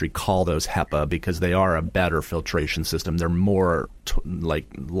conditioning industry call those HEPA because they are a better filtration system. They're more like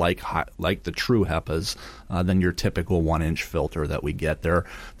the true HEPAs than your typical 1-inch filter that we get. They're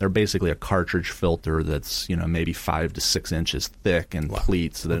basically a cartridge filter that's maybe 5 to 6 inches thick and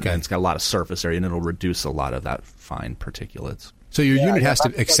pleats. And it's got a lot of surface area, and it'll reduce a lot of that fine particulates. So your unit has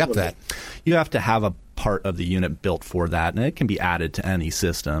to accept that. You have to have a part of the unit built for that, and it can be added to any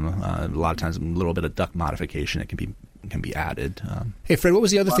system. A lot of times, a little bit of duct modification it can be added. Hey, Fred, what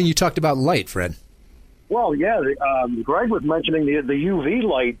was the other thing you talked about? Light, Fred. Well, yeah, Greg was mentioning the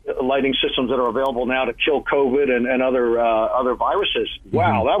UV lighting systems that are available now to kill COVID and other viruses.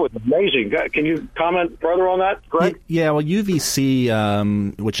 Wow, that was amazing. Can you comment further on that, Greg? Yeah, well,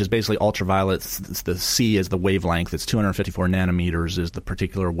 UVC, which is basically ultraviolet, the C is the wavelength. It's 254 nanometers is the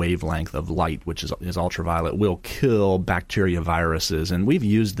particular wavelength of light, which is ultraviolet, will kill bacteria, viruses. And we've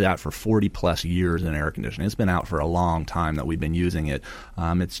used that for 40-plus years in air conditioning. It's been out for a long time that we've been using it.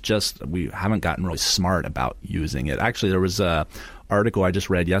 It's just we haven't gotten really smart about using it. Actually, there was a article I just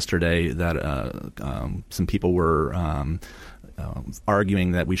read yesterday that some people were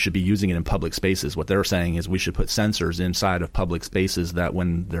arguing that we should be using it in public spaces. What they're saying is we should put sensors inside of public spaces that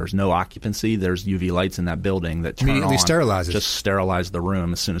when there's no occupancy, there's UV lights in that building that turn immediately on. Sterilizes. Just sterilize the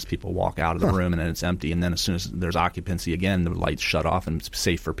room as soon as people walk out of the room, and then it's empty. And then as soon as there's occupancy again, the lights shut off and it's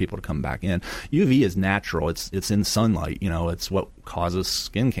safe for people to come back in. UV is natural. It's in sunlight. It's what causes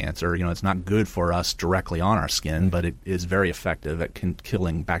skin cancer. It's not good for us directly on our skin, but it is very effective at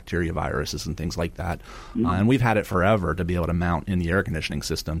killing bacteria, viruses, and things like that. And we've had it forever to be able to mount in the air conditioning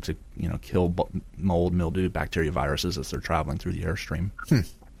system to kill mold, mildew, bacteria, viruses as they're traveling through the airstream.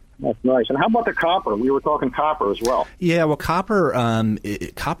 That's nice. And how about the copper? We were talking copper as well. Yeah, well, copper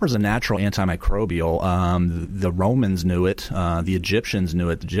is a natural antimicrobial. The Romans knew it. The Egyptians knew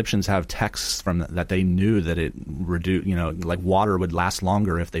it. The Egyptians have texts from that they knew that it reduced, like water would last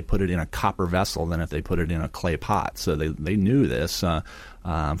longer if they put it in a copper vessel than if they put it in a clay pot. So they knew this.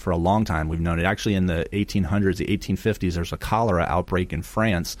 For a long time, we've known it. Actually, in the 1800s, the 1850s, there's a cholera outbreak in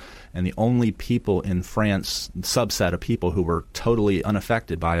France, and the only people in France, subset of people who were totally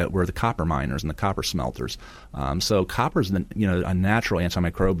unaffected by it, were the copper miners and the copper smelters. So copper is, a natural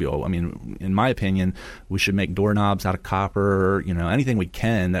antimicrobial. I mean, in my opinion, we should make doorknobs out of copper. Anything we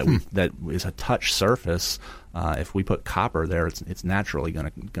can that is a touch surface. If we put copper there, it's naturally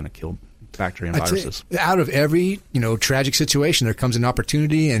going to kill bacteria and viruses. Out of every tragic situation, there comes an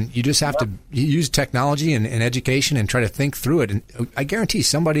opportunity, and you just have to use technology and education and try to think through it. And I guarantee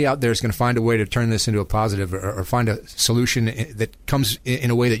somebody out there is going to find a way to turn this into a positive, or find a solution that comes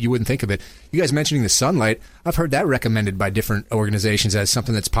in a way that you wouldn't think of it. You guys mentioning the sunlight, I've heard that recommended by different organizations as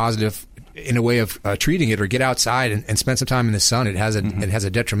something that's positive in a way of treating it, or get outside and spend some time in the sun. It has a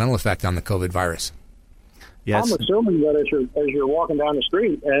detrimental effect on the COVID virus. Yes. I'm assuming that as you're walking down the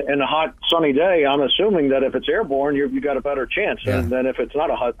street in a hot, sunny day, I'm assuming that if it's airborne, you've got a better chance than if it's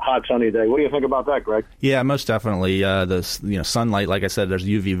not a hot, sunny day. What do you think about that, Greg? Yeah, most definitely. The sunlight, like I said, there's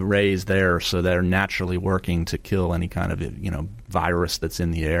UV rays there, so they're naturally working to kill any kind of virus that's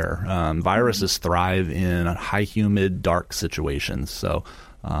in the air. Viruses thrive in high, humid, dark situations. So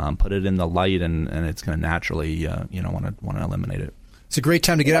put it in the light, and it's going to naturally want to eliminate it. It's a great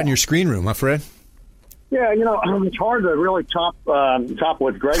time to get out in your screen room, huh, Fred? Yeah, it's hard to really top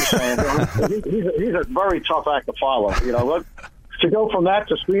what Greg's saying. He's a very tough act to follow. To go from that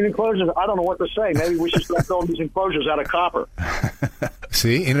to screen enclosures, I don't know what to say. Maybe we should start building these enclosures out of copper.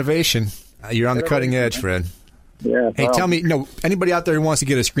 See, innovation. You're on the cutting edge, Fred. Yeah. Hey, tell me, anybody out there who wants to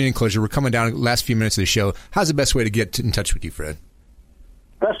get a screen enclosure, we're coming down the last few minutes of the show. How's the best way to get in touch with you, Fred?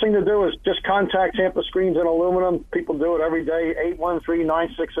 Best thing to do is just contact Tampa Screens and Aluminum. People do it every day,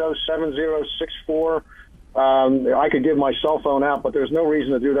 813-960-7064. I could give my cell phone out, but there's no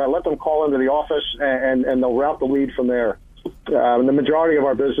reason to do that. Let them call into the office, and they'll route the lead from there. The majority of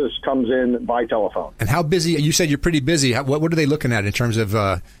our business comes in by telephone. And how busy? You said you're pretty busy. What are they looking at in terms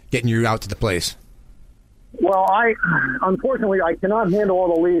of getting you out to the place? Well, unfortunately, I cannot handle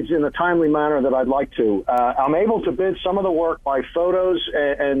all the leads in a timely manner that I'd like to. I'm able to bid some of the work by photos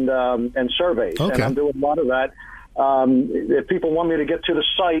and surveys, okay. And I'm doing a lot of that. If people want me to get to the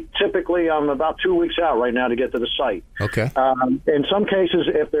site, typically I'm about 2 weeks out right now to get to the site. Okay. In some cases,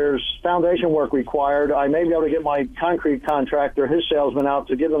 if there's foundation work required, I may be able to get my concrete contractor, his salesman out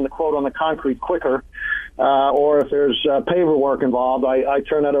to give them the quote on the concrete quicker. Or if there's paver work involved, I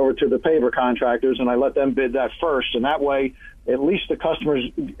turn that over to the paver contractors and I let them bid that first. And that way, at least the customer's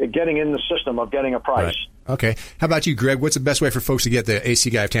getting in the system of getting a price. Right. Okay. How about you, Greg? What's the best way for folks to get the AC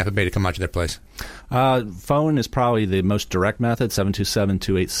Guy of Tampa Bay to come out to their place? Phone is probably the most direct method.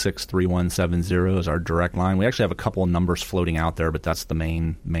 727-286-3170 is our direct line. We actually have a couple of numbers floating out there, but that's the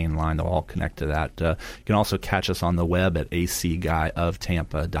main line. They'll all connect to that. You can also catch us on the web at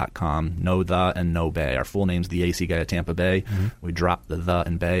acguyoftampa.com. No the and no bay. Our full name's the AC Guy of Tampa Bay. Mm-hmm. We drop the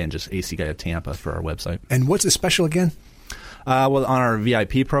and bay and just AC Guy of Tampa for our website. And what's the special again? Well, on our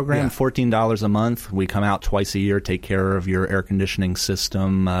VIP program, $14 a month. We come out twice a year, take care of your air conditioning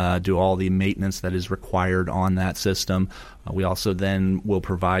system, do all the maintenance that is required on that system. We also then will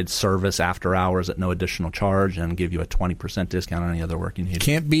provide service after hours at no additional charge and give you a 20% discount on any other work you need.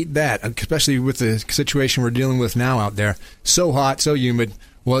 Can't beat that, especially with the situation we're dealing with now out there. So hot, so humid.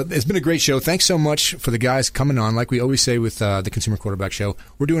 Well, it's been a great show. Thanks so much for the guys coming on. Like we always say with the Consumer Quarterback Show,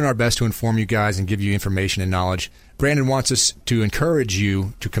 we're doing our best to inform you guys and give you information and knowledge. Brandon wants us to encourage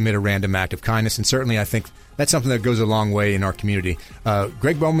you to commit a random act of kindness, and certainly I think that's something that goes a long way in our community.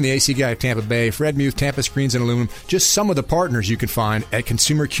 Greg Bowman, the AC Guy of Tampa Bay, Fred Muth, Tampa Screens and Aluminum, just some of the partners you can find at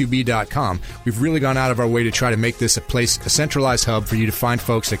ConsumerQB.com. We've really gone out of our way to try to make this a centralized hub for you to find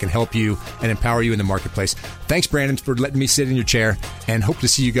folks that can help you and empower you in the marketplace. Thanks, Brandon, for letting me sit in your chair, and hope to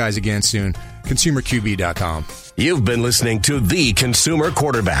see you guys again soon. ConsumerQB.com. You've been listening to The Consumer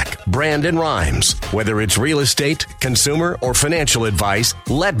Quarterback, Brandon Rhymes. Whether it's real estate, consumer, or financial advice,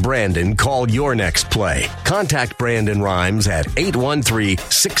 let Brandon call your next play. Contact Brandon Rhymes at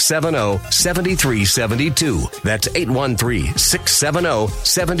 813-670-7372. That's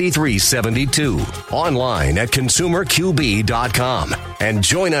 813-670-7372. Online at ConsumerQB.com. And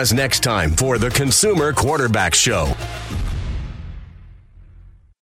join us next time for The Consumer Quarterback Show.